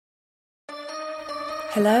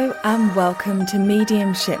Hello and welcome to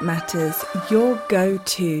Mediumship Matters, your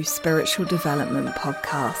go-to spiritual development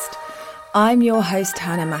podcast. I'm your host,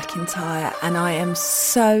 Hannah McIntyre, and I am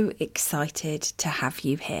so excited to have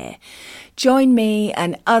you here. Join me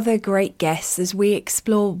and other great guests as we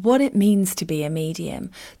explore what it means to be a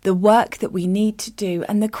medium, the work that we need to do,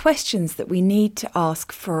 and the questions that we need to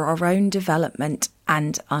ask for our own development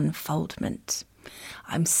and unfoldment.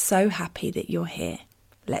 I'm so happy that you're here.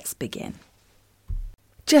 Let's begin.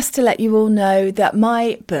 Just to let you all know that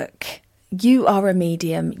my book, You Are a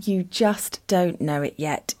Medium, You Just Don't Know It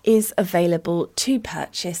Yet, is available to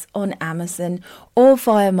purchase on Amazon or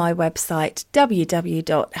via my website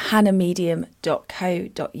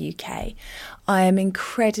www.hannahmedium.co.uk. I am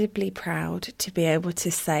incredibly proud to be able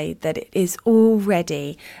to say that it is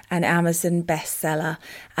already an Amazon bestseller,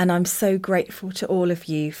 and I'm so grateful to all of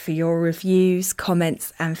you for your reviews,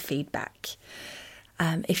 comments and feedback.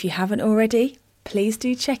 If you haven't already, please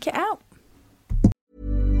do check it out.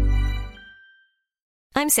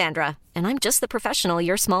 I'm Sandra, and I'm just the professional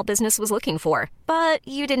your small business was looking for. But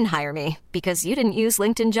you didn't hire me because you didn't use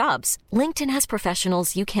LinkedIn Jobs. LinkedIn has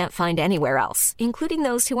professionals you can't find anywhere else, including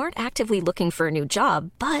those who aren't actively looking for a new job,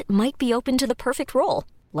 but might be open to the perfect role,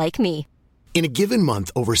 like me. In a given month,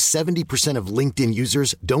 over 70% of LinkedIn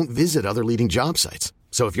users don't visit other leading job sites.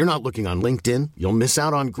 So if you're not looking on LinkedIn, you'll miss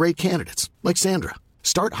out on great candidates, like Sandra.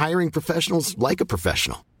 Start hiring professionals like a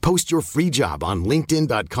professional. Post your free job on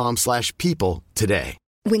linkedin.com/people today.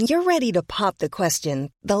 When you're ready to pop the question,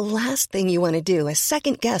 the last thing you want to do is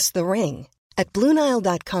second-guess the ring. At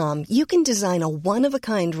BlueNile.com, you can design a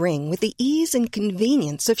one-of-a-kind ring with the ease and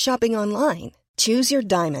convenience of shopping online. Choose your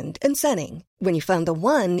diamond and setting. When you find the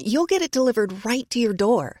one, you'll get it delivered right to your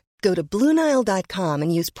door. Go to BlueNile.com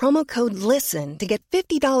and use promo code LISTEN to get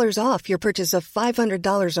 $50 off your purchase of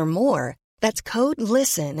 $500 or more. That's code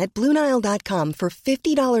LISTEN at BlueNile.com for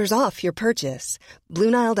 $50 off your purchase.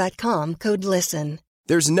 BlueNile.com, code LISTEN.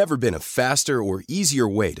 There's never been a faster or easier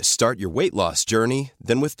way to start your weight loss journey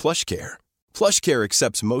than with PlushCare. PlushCare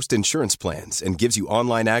accepts most insurance plans and gives you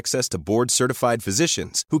online access to board-certified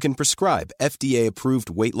physicians who can prescribe FDA-approved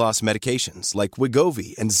weight loss medications like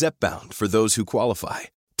Wegovy and Zepbound for those who qualify.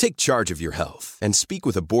 Take charge of your health and speak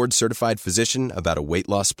with a board-certified physician about a weight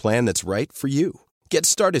loss plan that's right for you. Get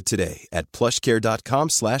started today at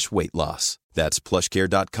plushcare.com/weight loss. That's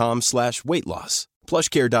plushcare.com/weight loss.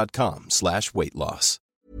 plushcare.com/weight loss.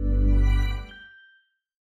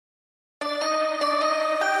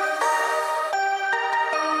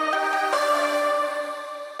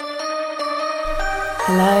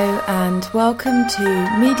 Hello and welcome to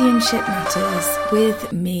Mediumship Matters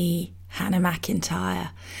with me, Hannah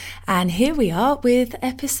McIntyre. And here we are with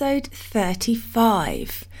episode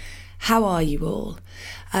 35. How are you all?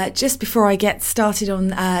 Just before I get started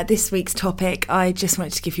on this week's topic, I just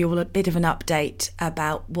wanted to give you all a bit of an update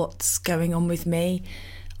about what's going on with me.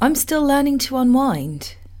 I'm still learning to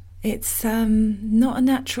unwind. It's not a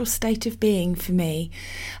natural state of being for me.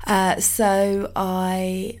 So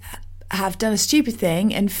I have done a stupid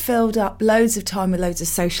thing and filled up loads of time with loads of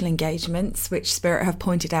social engagements, which Spirit have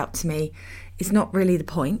pointed out to me is not really the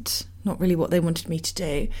point. Not really what they wanted me to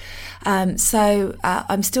do. So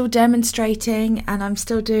I'm still demonstrating and I'm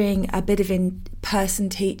still doing a bit of in-person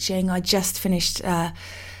teaching. I just finished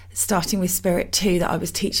starting with Spirit 2 that I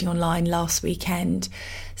was teaching online last weekend.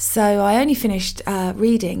 So I only finished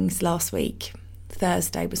readings last week.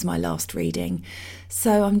 Thursday was my last reading.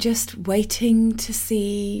 So I'm just waiting to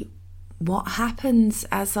see what happens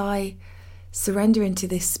as I surrender into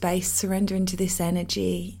this space, surrender into this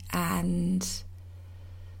energy, and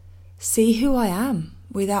see who I am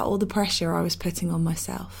without all the pressure I was putting on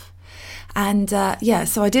myself. And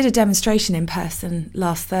so I did a demonstration in person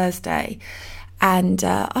last Thursday, and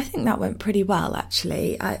I think that went pretty well,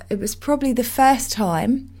 actually. It was probably the first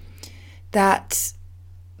time that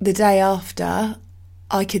the day after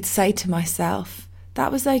I could say to myself,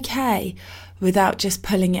 that was okay, without just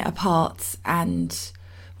pulling it apart and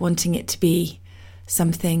wanting it to be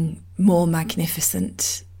something more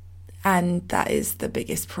magnificent. And that is the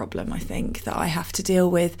biggest problem, I think, that I have to deal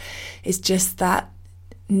with, is just that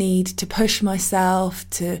need to push myself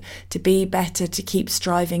to be better, to keep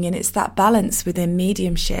striving. And it's that balance within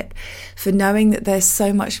mediumship for knowing that there's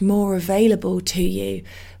so much more available to you,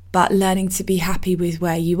 but learning to be happy with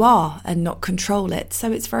where you are and not control it.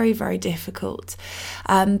 So it's very, very difficult.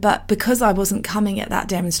 But because I wasn't coming at that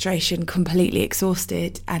demonstration completely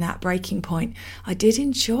exhausted and at breaking point, I did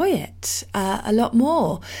enjoy it a lot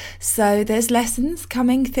more. So there's lessons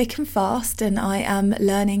coming thick and fast, and I am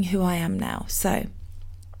learning who I am now. So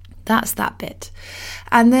that's that bit.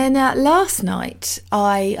 And then last night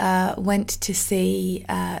I went to see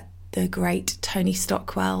the great Tony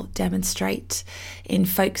Stockwell demonstrate in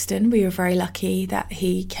Folkestone. We were very lucky that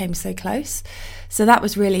he came so close. So that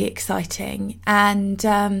was really exciting. And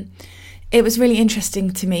it was really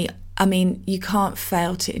interesting to me. I mean, you can't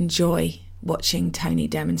fail to enjoy watching Tony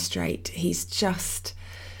demonstrate. He's just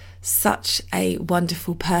such a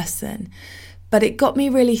wonderful person. But it got me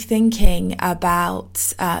really thinking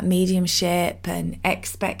about mediumship and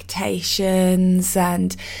expectations.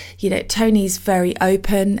 And, you know, Tony's very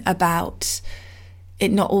open about it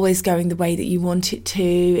not always going the way that you want it to.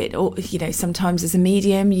 You know, sometimes as a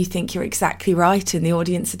medium, you think you're exactly right and the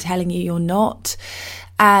audience are telling you you're not.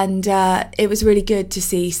 And it was really good to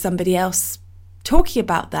see somebody else talking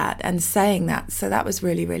about that and saying that. So that was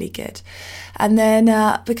really, really good. And then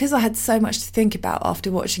because I had so much to think about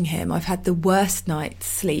after watching him, I've had the worst night's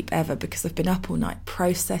sleep ever because I've been up all night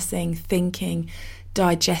processing, thinking,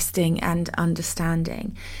 digesting and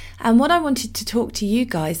understanding. And what I wanted to talk to you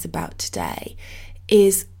guys about today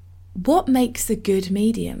is what makes a good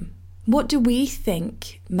medium? What do we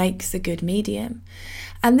think makes a good medium?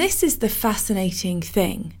 And this is the fascinating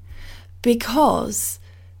thing, because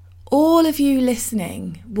all of you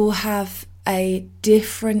listening will have a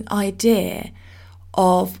different idea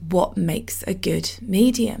of what makes a good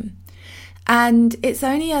medium. And it's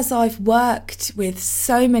only as I've worked with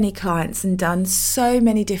so many clients and done so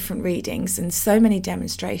many different readings and so many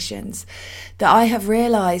demonstrations that I have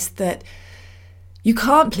realised that you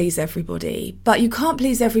can't please everybody, but you can't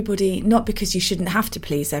please everybody not because you shouldn't have to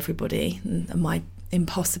please everybody and my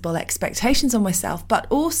impossible expectations on myself, but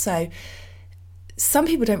also some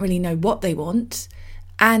people don't really know what they want,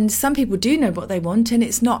 and some people do know what they want, and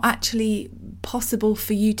it's not actually possible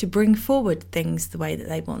for you to bring forward things the way that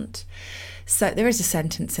they want. So there is a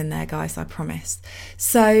sentence in there, guys, I promise.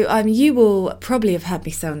 So you will probably have heard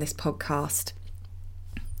me say on this podcast,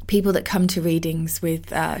 people that come to readings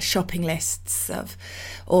with shopping lists of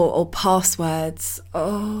or passwords.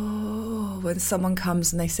 Oh, when someone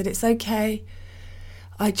comes and they said, it's okay,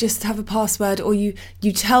 I just have a password, or you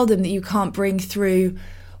tell them that you can't bring through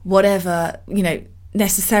whatever, you know,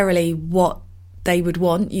 necessarily what they would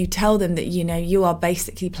want. You tell them that, you know, you are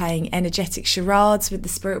basically playing energetic charades with the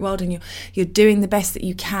spirit world and you're doing the best that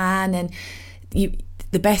you can, and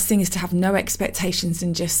the best thing is to have no expectations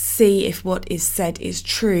and just see if what is said is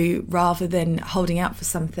true rather than holding out for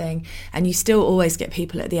something. And you still always get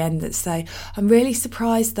people at the end that say, I'm really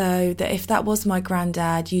surprised though that if that was my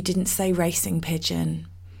granddad, you didn't say racing pigeon,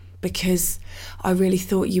 because I really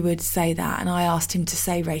thought you would say that, and I asked him to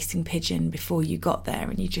say racing pigeon before you got there.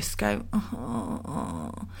 And you just go,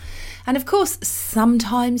 oh. And of course,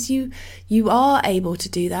 sometimes you are able to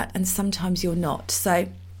do that and sometimes you're not. So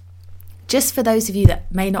just for those of you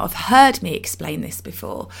that may not have heard me explain this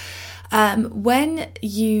before, when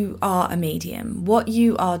you are a medium, what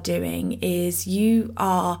you are doing is you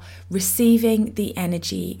are receiving the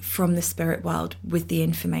energy from the spirit world with the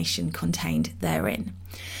information contained therein.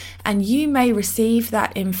 And you may receive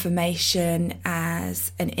that information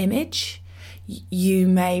as an image. You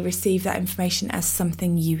may receive that information as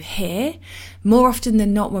something you hear. More often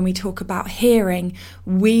than not, when we talk about hearing,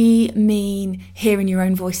 we mean hearing your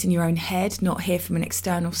own voice in your own head, not hear from an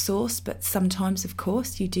external source. But sometimes, of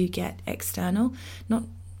course, you do get external.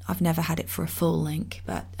 I've never had it for a full link,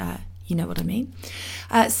 but you know what I mean.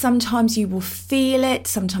 Sometimes you will feel it,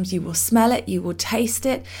 sometimes you will smell it, you will taste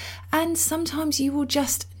it, and sometimes you will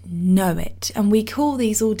just know it. And we call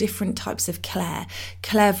these all different types of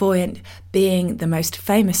clairvoyant being the most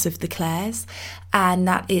famous of the clairs, and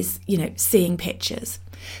that is, you know, seeing pictures.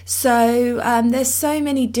 So there's so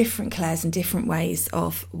many different clairs and different ways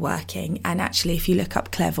of working. And actually, if you look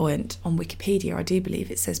up clairvoyant on Wikipedia, I do believe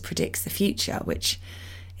it says predicts the future, which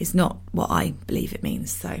is not what I believe it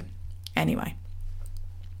means. So anyway,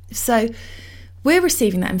 so we're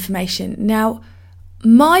receiving that information. Now,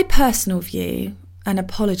 my personal view, and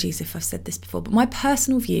apologies if I've said this before, but my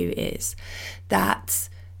personal view is that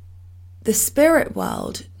the spirit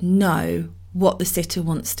world know what the sitter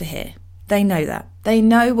wants to hear. They know that. They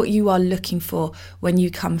know what you are looking for when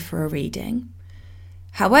you come for a reading.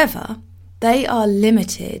 However, they are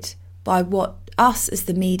limited by what us as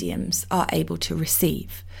the mediums are able to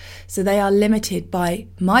receive. So they are limited by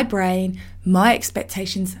my brain, my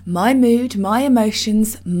expectations, my mood, my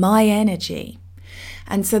emotions, my energy.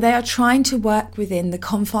 And so they are trying to work within the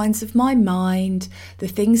confines of my mind, the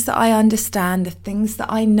things that I understand, the things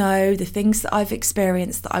that I know, the things that I've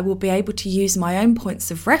experienced that I will be able to use my own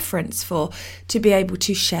points of reference for to be able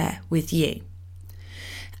to share with you.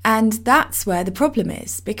 And that's where the problem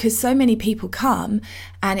is, because so many people come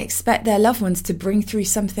and expect their loved ones to bring through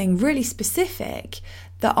something really specific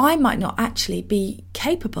that I might not actually be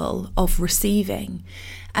capable of receiving.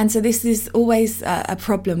 And so this is always a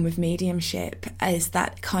problem with mediumship, is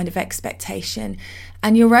that kind of expectation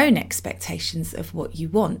and your own expectations of what you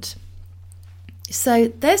want. So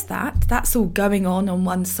there's that's all going on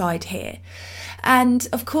one side here. And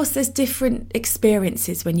of course, there's different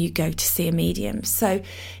experiences when you go to see a medium. So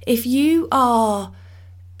if you are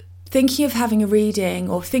thinking of having a reading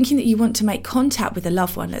or thinking that you want to make contact with a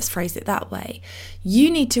loved one, let's phrase it that way, you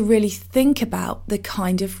need to really think about the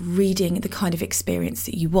kind of reading, the kind of experience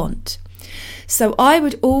that you want. So I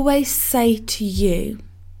would always say to you,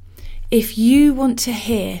 if you want to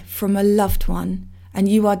hear from a loved one and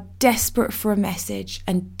you are desperate for a message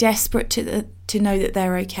and desperate to know that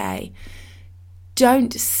they're okay,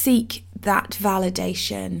 don't seek that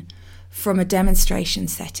validation from a demonstration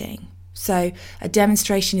setting. So a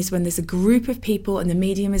demonstration is when there's a group of people and the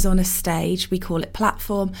medium is on a stage, we call it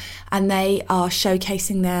platform, and they are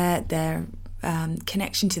showcasing their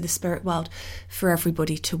connection to the spirit world for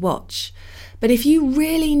everybody to watch. But if you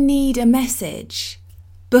really need a message,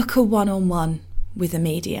 book a one-on-one with a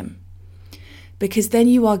medium, because then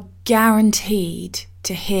you are guaranteed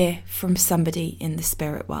to hear from somebody in the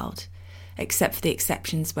spirit world, except for the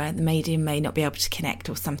exceptions where the medium may not be able to connect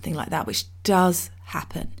or something like that, which does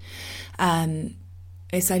happen.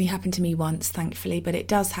 It's only happened to me once, thankfully, but it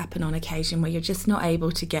does happen on occasion where you're just not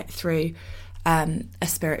able to get through a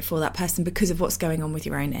spirit for that person because of what's going on with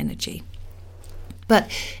your own energy. But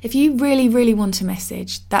if you really, really want a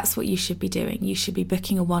message, that's what you should be doing. You should be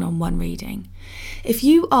booking a one-on-one reading. If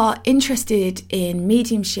you are interested in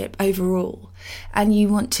mediumship overall and you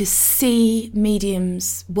want to see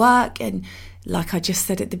mediums work, and like I just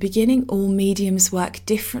said at the beginning, all mediums work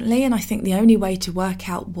differently, and I think the only way to work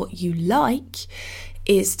out what you like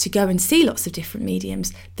is to go and see lots of different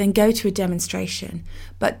mediums, then go to a demonstration.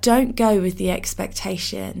 But don't go with the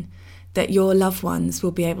expectation that your loved ones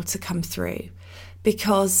will be able to come through,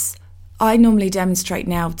 because I normally demonstrate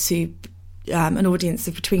now to an audience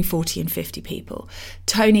of between 40 and 50 people.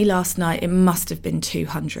 Tony last night, it must have been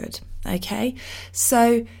 200, okay?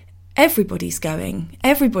 So everybody's going.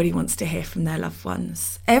 Everybody wants to hear from their loved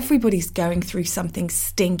ones. Everybody's going through something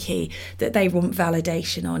stinky that they want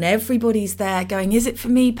validation on. Everybody's there going, is it for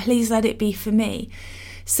me? Please let it be for me.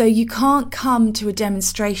 So you can't come to a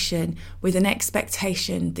demonstration with an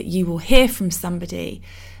expectation that you will hear from somebody,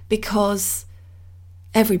 because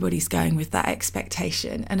everybody's going with that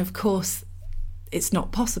expectation. And of course, it's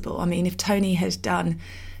not possible. I mean, if Tony had done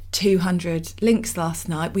 200 links last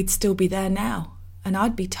night, we'd still be there now. And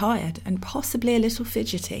I'd be tired and possibly a little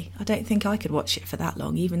fidgety. I don't think I could watch it for that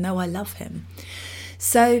long, even though I love him.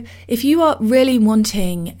 So if you are really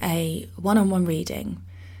wanting a one-on-one reading,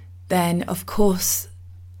 then of course,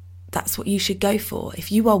 that's what you should go for.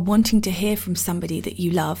 If you are wanting to hear from somebody that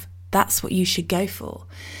you love, that's what you should go for.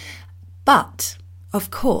 But of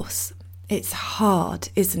course, it's hard,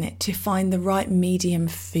 isn't it, to find the right medium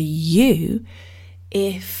for you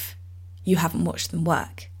if you haven't watched them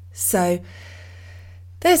work. So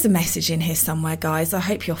there's a message in here somewhere, guys. I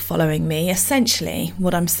hope you're following me. Essentially,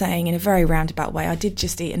 what I'm saying in a very roundabout way, I did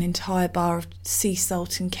just eat an entire bar of sea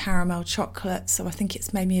salt and caramel chocolate, so I think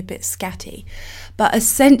it's made me a bit scatty. But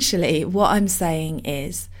essentially, what I'm saying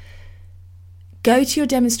is, go to your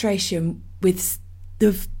demonstration with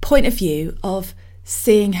the point of view of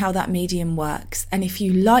seeing how that medium works. And if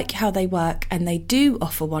you like how they work and they do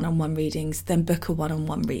offer one-on-one readings, then book a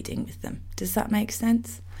one-on-one reading with them. Does that make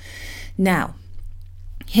sense? Now,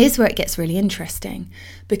 here's where it gets really interesting,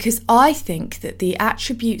 because I think that the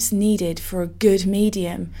attributes needed for a good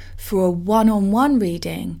medium for a one-on-one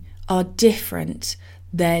reading are different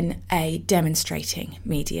than a demonstrating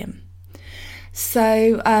medium.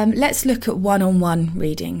 So let's look at one-on-one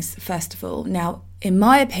readings first of all. Now, in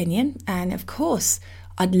my opinion, and of course,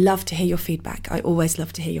 I'd love to hear your feedback. I always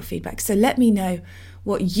love to hear your feedback. So let me know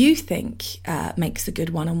what you think makes a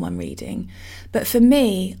good one-on-one reading. But for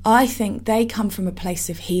me, I think they come from a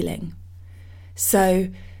place of healing. So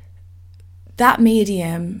that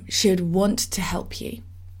medium should want to help you,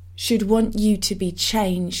 should want you to be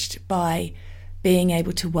changed by being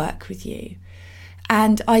able to work with you.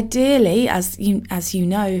 And ideally, as you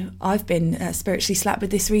know, I've been spiritually slapped with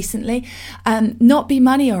this recently, not be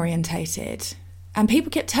money orientated. And people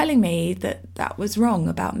kept telling me that was wrong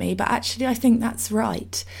about me, but actually I think that's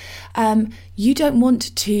right. You don't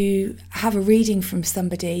want to have a reading from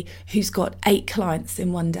somebody who's got 8 clients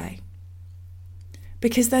in one day,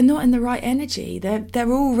 because they're not in the right energy.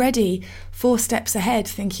 They're already 4 steps ahead,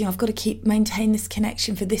 thinking, I've got to maintain this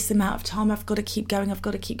connection for this amount of time. I've got to keep going.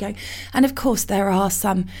 And of course, there are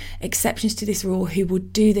some exceptions to this rule who will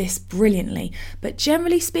do this brilliantly. But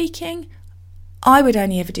generally speaking, I would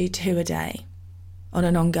only ever do 2 a day on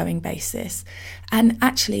an ongoing basis. And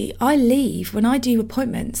actually, when I do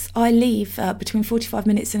appointments, I leave between 45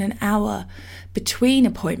 minutes and an hour between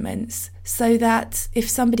appointments, so that if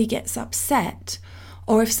somebody gets upset,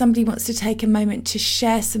 or if somebody wants to take a moment to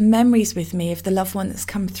share some memories with me of the loved one that's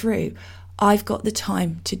come through, I've got the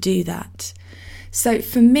time to do that. So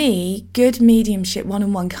for me, good mediumship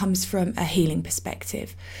one-on-one comes from a healing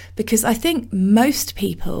perspective, because I think most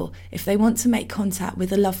people, if they want to make contact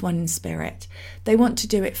with a loved one in spirit, they want to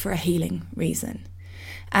do it for a healing reason.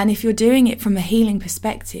 And if you're doing it from a healing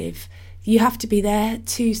perspective, you have to be there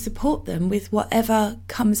to support them with whatever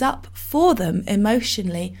comes up for them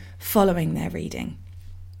emotionally following their reading.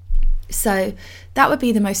 So that would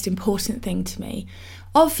be the most important thing to me.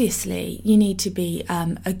 Obviously, you need to be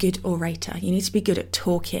a good orator. You need to be good at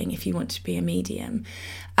talking if you want to be a medium.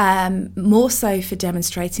 More so for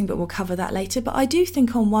demonstrating, but we'll cover that later. But I do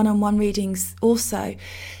think on one-on-one readings also,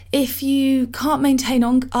 if you can't maintain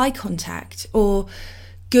eye contact or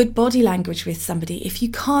good body language with somebody, if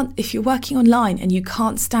you're working online and you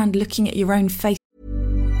can't stand looking at your own face.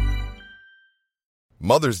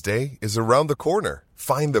 Mother's Day is around the corner.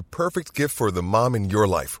 Find the perfect gift for the mom in your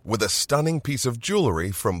life with a stunning piece of jewelry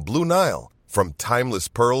from Blue Nile. From timeless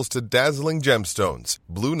pearls to dazzling gemstones,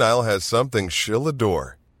 Blue Nile has something she'll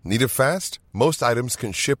adore. Need it fast? Most items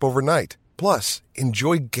can ship overnight. Plus,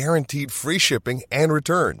 enjoy guaranteed free shipping and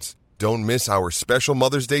returns. Don't miss our special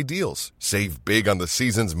Mother's Day deals. Save big on the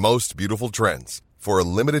season's most beautiful trends. For a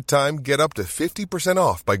limited time, get up to 50%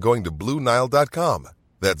 off by going to BlueNile.com.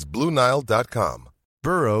 That's BlueNile.com.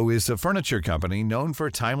 Burrow is a furniture company known for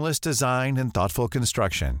timeless design and thoughtful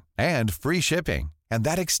construction, and free shipping, and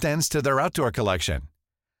that extends to their outdoor collection.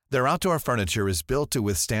 Their outdoor furniture is built to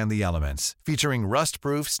withstand the elements, featuring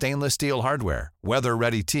rust-proof stainless steel hardware,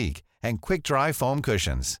 weather-ready teak, and quick-dry foam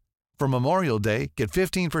cushions. For Memorial Day, get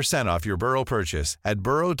 15% off your Burrow purchase at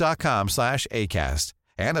burrow.com/ACAST,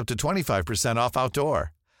 and up to 25% off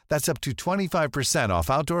outdoor. That's up to 25% off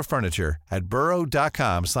outdoor furniture at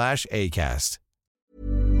burrow.com/ACAST.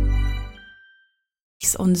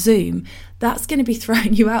 On Zoom, that's going to be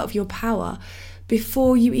throwing you out of your power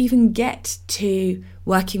before you even get to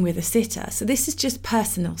working with a sitter. So this is just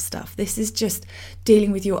personal stuff. This is just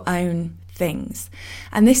dealing with your own things.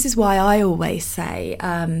 And this is why I always say,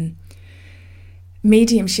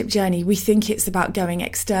 mediumship journey, we think it's about going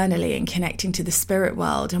externally and connecting to the spirit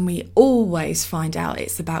world, and we always find out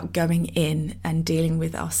it's about going in and dealing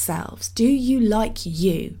with ourselves. Do you like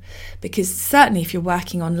you? Because certainly if you're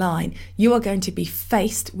working online, you are going to be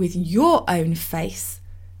faced with your own face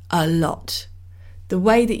a lot. The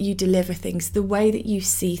way that you deliver things, the way that you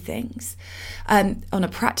see things. On a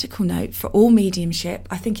practical note, for all mediumship,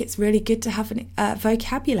 I think it's really good to have a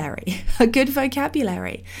vocabulary, a good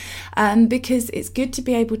vocabulary, because it's good to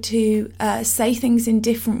be able to say things in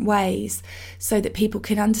different ways so that people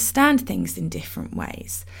can understand things in different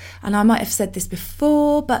ways. And I might have said this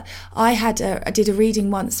before, but I did a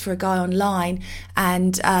reading once for a guy online,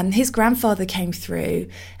 and his grandfather came through,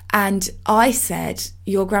 and I said,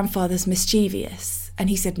 "Your grandfather's mischievous." And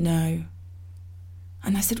he said, "No."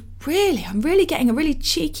 And I said, "Really? I'm really getting a really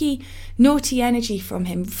cheeky, naughty energy from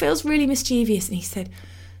him. It feels really mischievous." And he said,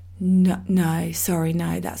 No, sorry,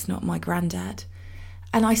 that's not my granddad."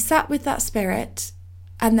 And I sat with that spirit,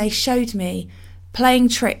 and they showed me playing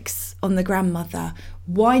tricks on the grandmother,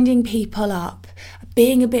 winding people up,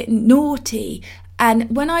 being a bit naughty.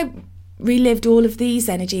 And when I relived all of these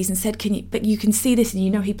energies and said, but you can see this, and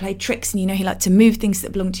you know he played tricks, and you know he liked to move things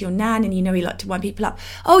that belonged to your nan, and you know he liked to wind people up.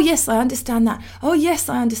 "Oh yes, I understand that. Oh yes,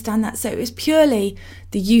 I understand that." So it was purely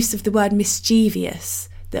the use of the word mischievous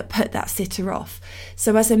that put that sitter off.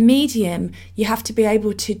 So as a medium, you have to be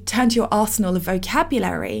able to turn to your arsenal of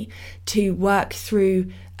vocabulary to work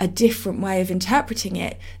through a different way of interpreting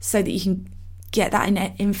it so that you can get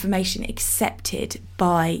that information accepted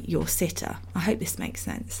by your sitter. I hope this makes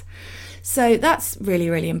sense. So that's really,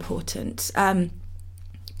 really important.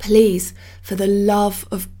 Please, for the love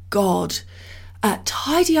of God,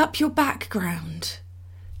 tidy up your background.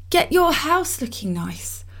 Get your house looking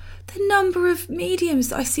nice. The number of mediums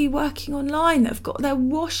that I see working online that have got their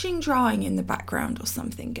washing drying in the background or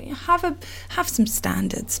something. Have some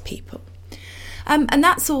standards, people. And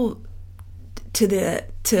that's all to the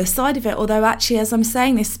side of it, although actually as I'm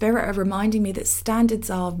saying this, spirit are reminding me that standards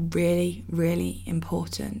are really, really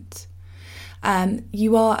important.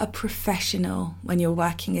 You are a professional when you're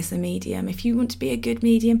working as a medium. If you want to be a good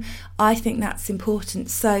medium, I think that's important.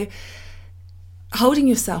 So holding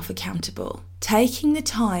yourself accountable, taking the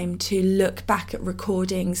time to look back at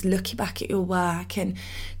recordings, look back at your work and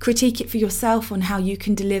critique it for yourself on how you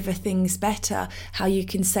can deliver things better, how you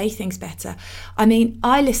can say things better. I mean,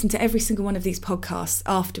 I listen to every single one of these podcasts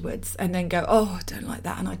afterwards and then go, oh, I don't like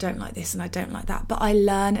that and I don't like this and I don't like that. But I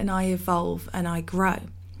learn and I evolve and I grow.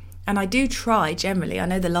 And I do try generally, I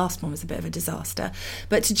know the last one was a bit of a disaster,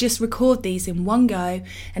 but to just record these in one go.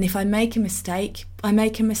 And if I make a mistake, I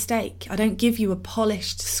make a mistake. I don't give you a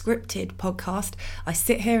polished, scripted podcast. I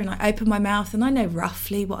sit here and I open my mouth and I know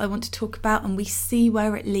roughly what I want to talk about, and we see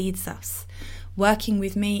where it leads us, working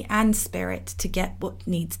with me and spirit to get what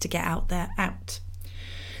needs to get out there out.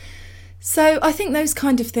 So I think those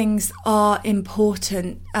kind of things are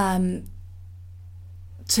important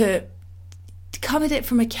to come at it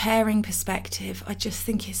from a caring perspective. I just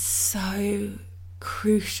think is so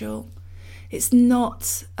crucial. It's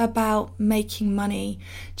not about making money.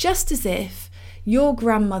 Just as if your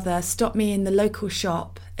grandmother stopped me in the local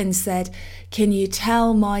shop and said, can you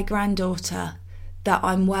tell my granddaughter that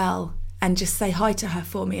I'm well, and just say hi to her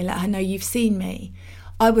for me and let her know you've seen me.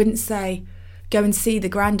 I wouldn't say, go and see the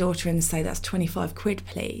granddaughter and say, that's 25 quid,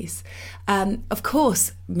 please. Of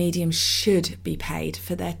course, mediums should be paid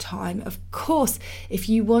for their time. Of course, if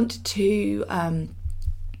you want to,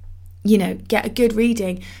 get a good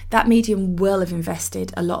reading, that medium will have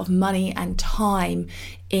invested a lot of money and time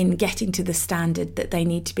in getting to the standard that they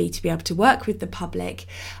need to be able to work with the public,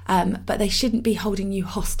 but they shouldn't be holding you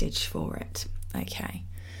hostage for it. Okay.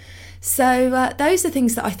 So those are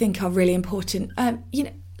things that I think are really important.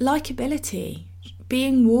 Likeability,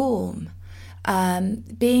 being warm,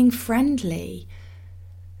 being friendly,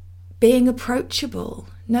 being approachable.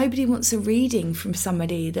 Nobody wants a reading from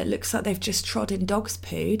somebody that looks like they've just trodden dog's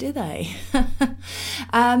poo, do they?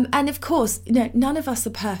 And of course, none of us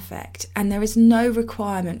are perfect, and there is no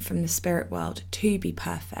requirement from the spirit world to be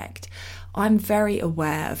perfect. I'm very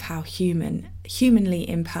aware of how humanly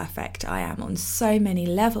imperfect I am on so many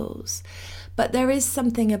levels. But there is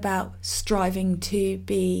something about striving to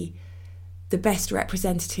be the best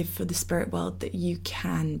representative for the spirit world that you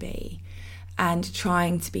can be, and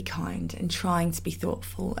trying to be kind and trying to be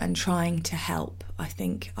thoughtful and trying to help, I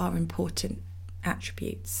think, are important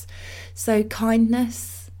attributes. So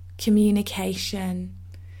kindness, communication,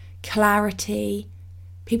 clarity.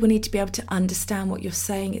 People need to be able to understand what you're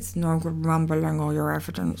saying. It's not rumbling all your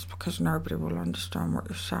evidence, because nobody will understand what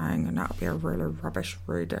you're saying, and that'll be a really rubbish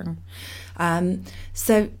reading.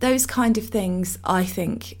 So those kind of things, I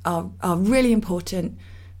think, are really important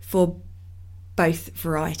for both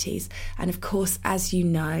varieties. And of course, as you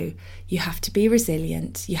know, you have to be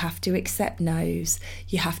resilient. You have to accept no's.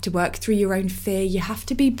 You have to work through your own fear. You have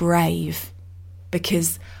to be brave,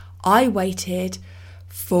 because I waited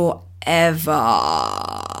forever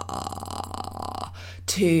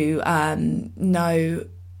to know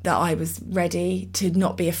that I was ready to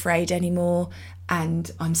not be afraid anymore, and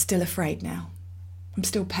I'm still afraid now. I'm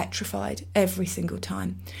still petrified every single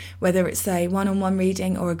time, whether it's a one-on-one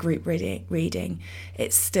reading or a group reading,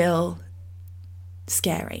 it's still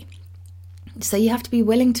scary. So you have to be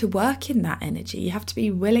willing to work in that energy. You have to be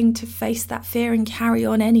willing to face that fear and carry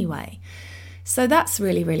on anyway. So that's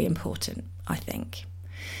really, really important, I think.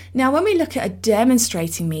 Now, when we look at a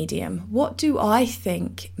demonstrating medium, what do I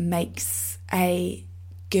think makes a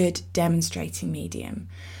good demonstrating medium?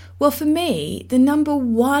 Well, for me, the number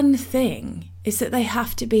one thing is that they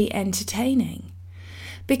have to be entertaining.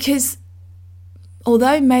 Because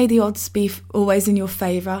although may the odds be always in your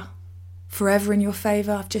favour, forever in your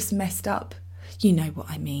favour, I've just messed up. You know what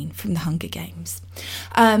I mean, from the Hunger Games.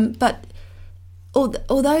 But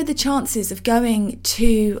although the chances of going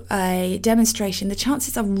to a demonstration, the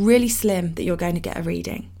chances are really slim that you're going to get a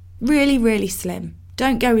reading. Really, really slim.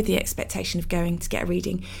 Don't go with the expectation of going to get a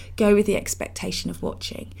reading. Go with the expectation of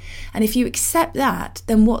watching. And if you accept that,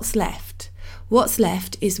 then what's left? What's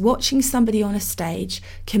left is watching somebody on a stage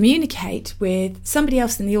communicate with somebody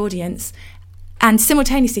else in the audience and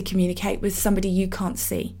simultaneously communicate with somebody you can't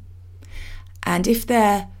see. And if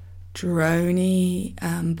they're drony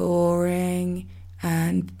and boring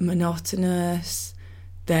and monotonous,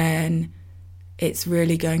 then it's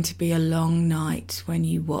really going to be a long night when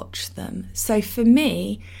you watch them. So for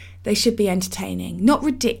me, they should be entertaining, not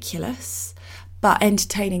ridiculous, but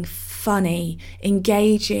entertaining, funny,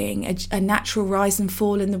 engaging, a natural rise and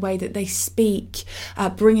fall in the way that they speak,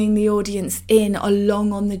 bringing the audience in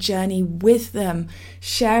along on the journey with them,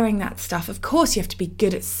 sharing that stuff. Of course, you have to be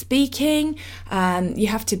good at speaking, you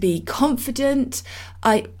have to be confident.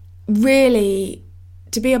 really,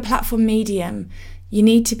 to be a platform medium, you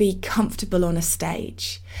need to be comfortable on a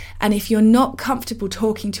stage. And if you're not comfortable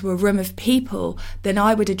talking to a room of people, then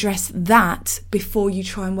I would address that before you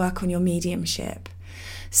try and work on your mediumship.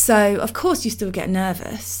 So, of course, you still get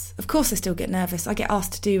nervous. Of course, I still get nervous. I get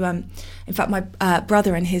asked to do, in fact, my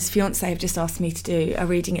brother and his fiancée have just asked me to do a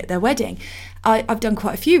reading at their wedding. I've done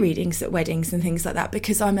quite a few readings at weddings and things like that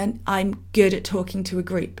because I'm good at talking to a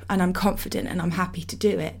group and I'm confident and I'm happy to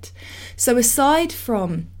do it. So aside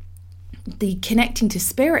from the connecting to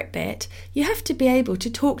spirit bit, you have to be able to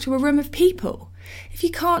talk to a room of people. If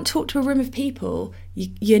you can't talk to a room of people,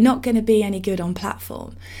 you're not going to be any good on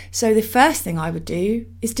platform. So the first thing I would do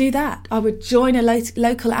is do that. I would join a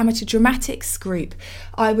local amateur dramatics group.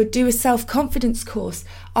 I would do a self-confidence course.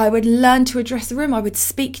 I would learn to address the room. I would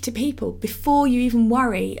speak to people before you even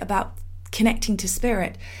worry about connecting to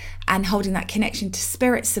spirit and holding that connection to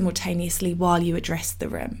spirit simultaneously while you address the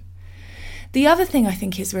room. The other thing I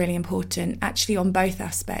think is really important, actually on both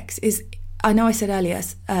aspects, is, I know I said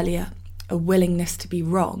earlier, a willingness to be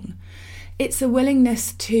wrong. It's a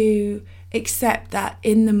willingness to accept that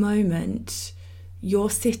in the moment, your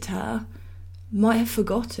sitter might have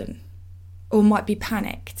forgotten or might be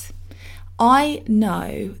panicked. I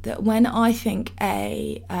know that when I think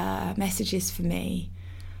a message is for me,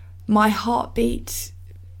 my heartbeat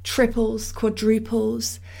triples,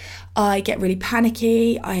 quadruples. I get really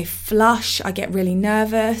panicky, I flush, I get really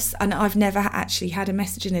nervous, and I've never actually had a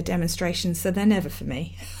message in a demonstration, so they're never for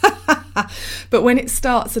me. But when it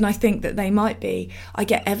starts and I think that they might be, I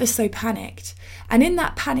get ever so panicked. And in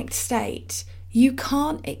that panicked state, you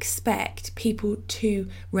can't expect people to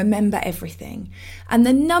remember everything. And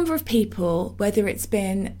the number of people, whether it's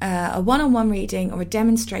been a one-on-one reading or a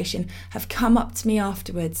demonstration, have come up to me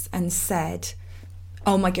afterwards and said,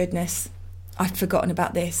 "Oh my goodness, I'd forgotten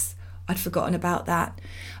about this. I'd forgotten about that."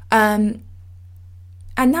 And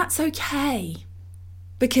that's okay,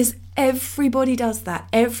 because everybody does that.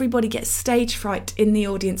 Everybody gets stage fright in the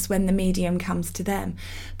audience when the medium comes to them.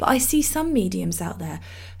 But I see some mediums out there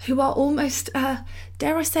who are almost,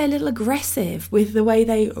 dare I say, a little aggressive with the way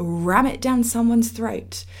they ram it down someone's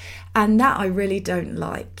throat. And that I really don't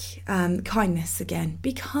like. Kindness again.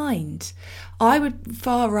 Be kind. I would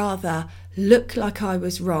far rather look like I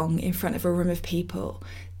was wrong in front of a room of people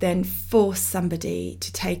than force somebody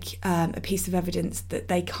to take a piece of evidence that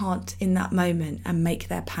they can't in that moment and make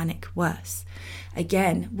their panic worse.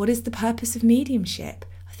 Again, what is the purpose of mediumship?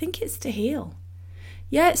 I think it's to heal.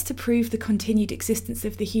 Yeah, it's to prove the continued existence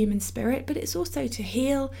of the human spirit, but it's also to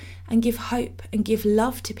heal and give hope and give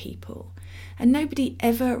love to people. And nobody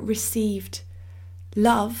ever received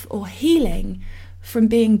love or healing from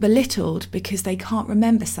being belittled because they can't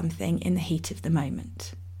remember something in the heat of the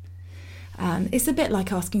moment. It's a bit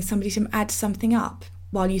like asking somebody to add something up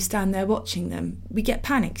while you stand there watching them. We get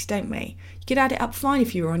panicked, don't we? You could add it up fine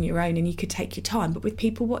if you were on your own and you could take your time, but with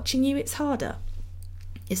people watching you, it's harder.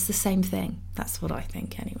 It's the same thing. That's what I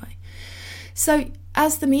think anyway. So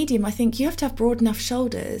as the medium, I think you have to have broad enough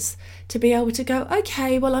shoulders to be able to go,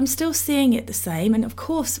 okay, well, I'm still seeing it the same. And of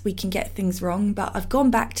course we can get things wrong, but I've gone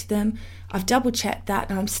back to them. I've double checked that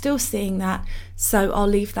and I'm still seeing that. So I'll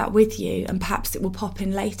leave that with you and perhaps it will pop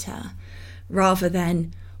in later, rather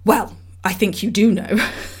than, well, I think you do know.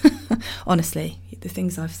 Honestly, the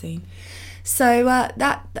things I've seen. So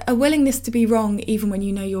that a willingness to be wrong even when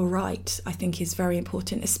you know you're right, I think is very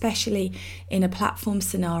important, especially in a platform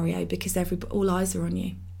scenario, because all eyes are on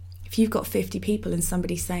you. If you've got 50 people and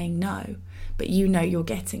somebody's saying no, but you know you're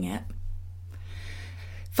getting it.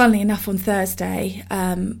 Funnily enough, on Thursday,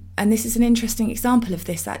 and this is an interesting example of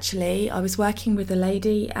this actually, I was working with a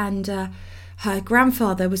lady and her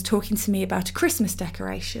grandfather was talking to me about a Christmas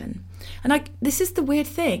decoration. And this is the weird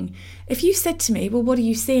thing. If you said to me, well, what are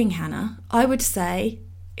you seeing, Hannah? I would say,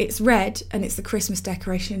 it's red and it's the Christmas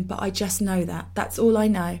decoration, but I just know that. That's all I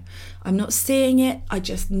know. I'm not seeing it. I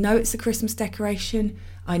just know it's a Christmas decoration.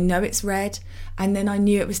 I know it's red. And then I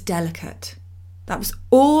knew it was delicate. That was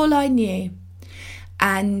all I knew.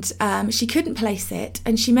 And she couldn't place it.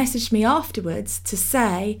 And she messaged me afterwards to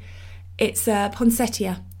say it's a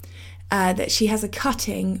poinsettia. That she has a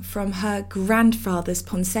cutting from her grandfather's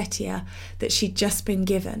poinsettia that she'd just been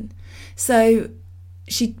given. So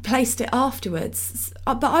she placed it afterwards.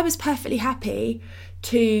 But I was perfectly happy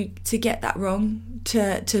to get that wrong,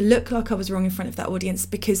 to look like I was wrong in front of that audience,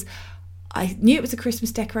 because I knew it was a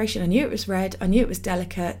Christmas decoration. I knew it was red. I knew it was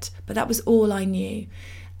delicate, but that was all I knew.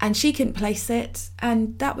 And she couldn't place it,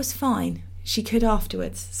 and that was fine. She could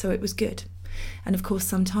afterwards, so it was good. And of course,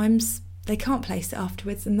 sometimes they can't place it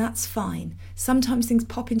afterwards, and that's fine. Sometimes things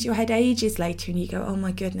pop into your head ages later and you go, oh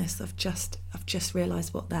my goodness, I've just just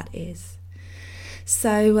realised what that is.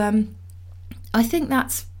 So I think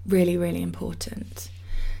that's really, really important.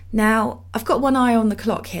 Now, I've got one eye on the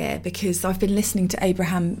clock here because I've been listening to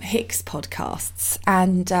Abraham Hicks podcasts,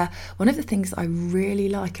 and one of the things I really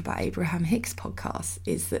like about Abraham Hicks podcasts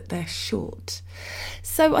is that they're short.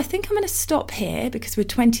 So I think I'm going to stop here because we're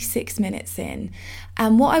 26 minutes in,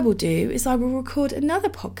 and what I will do is I will record another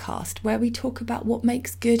podcast where we talk about what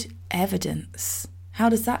makes good evidence. How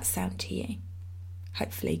does that sound to you?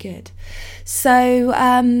 Hopefully good. So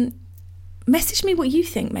message me what you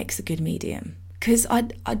think makes a good medium, because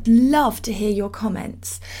I'd love to hear your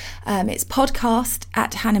comments. It's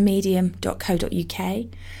podcast@hannahmedium.co.uk,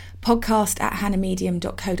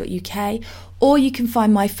 podcast@hannahmedium.co.uk, or you can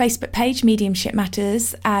find my Facebook page, Mediumship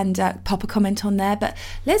Matters, and pop a comment on there. But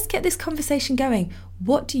let's get this conversation going.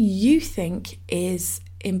 What do you think is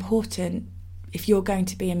important if you're going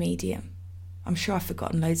to be a medium? I'm sure I've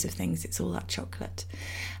forgotten loads of things. It's all that chocolate.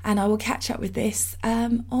 And I will catch up with this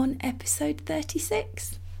on episode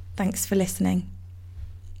 36. Thanks for listening.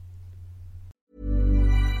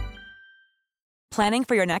 Planning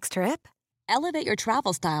for your next trip? Elevate your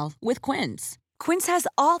travel style with Quince. Quince has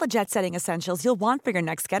all the jet-setting essentials you'll want for your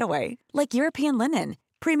next getaway, like European linen,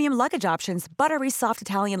 premium luggage options, buttery soft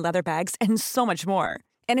Italian leather bags, and so much more.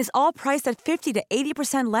 And is all priced at 50 to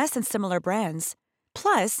 80% less than similar brands.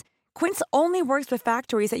 Plus, Quince only works with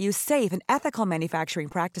factories that use safe and ethical manufacturing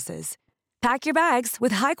practices. Pack your bags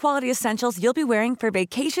with high-quality essentials you'll be wearing for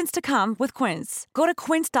vacations to come with Quince. Go to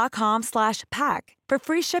quince.com/pack for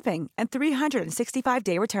free shipping and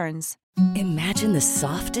 365-day returns. Imagine the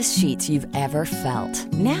softest sheets you've ever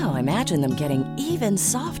felt. Now imagine them getting even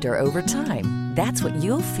softer over time. That's what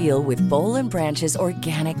you'll feel with Boll & Branch's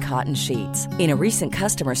organic cotton sheets. In a recent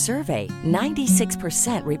customer survey,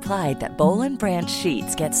 96% replied that Boll & Branch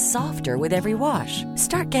sheets get softer with every wash.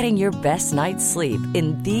 Start getting your best night's sleep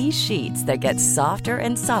in these sheets that get softer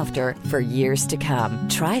and softer for years to come.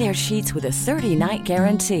 Try their sheets with a 30-night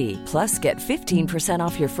guarantee. Plus, get 15%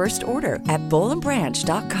 off your first order at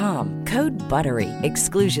bollandbranch.com. Code BUTTERY.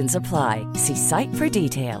 Exclusions apply. See site for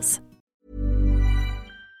details.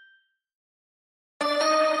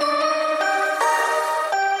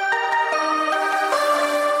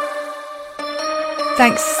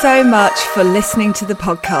 Thanks so much for listening to the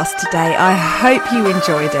podcast today. I hope you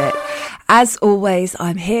enjoyed it. As always,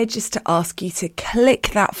 I'm here just to ask you to click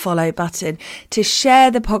that follow button, to share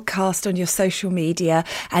the podcast on your social media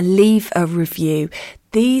and leave a review.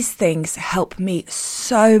 These things help me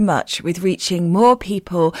so much with reaching more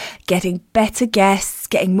people, getting better guests,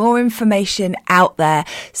 getting more information out there.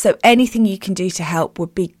 So anything you can do to help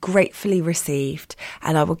would be gratefully received.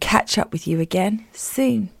 And I will catch up with you again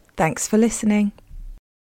soon. Thanks for listening.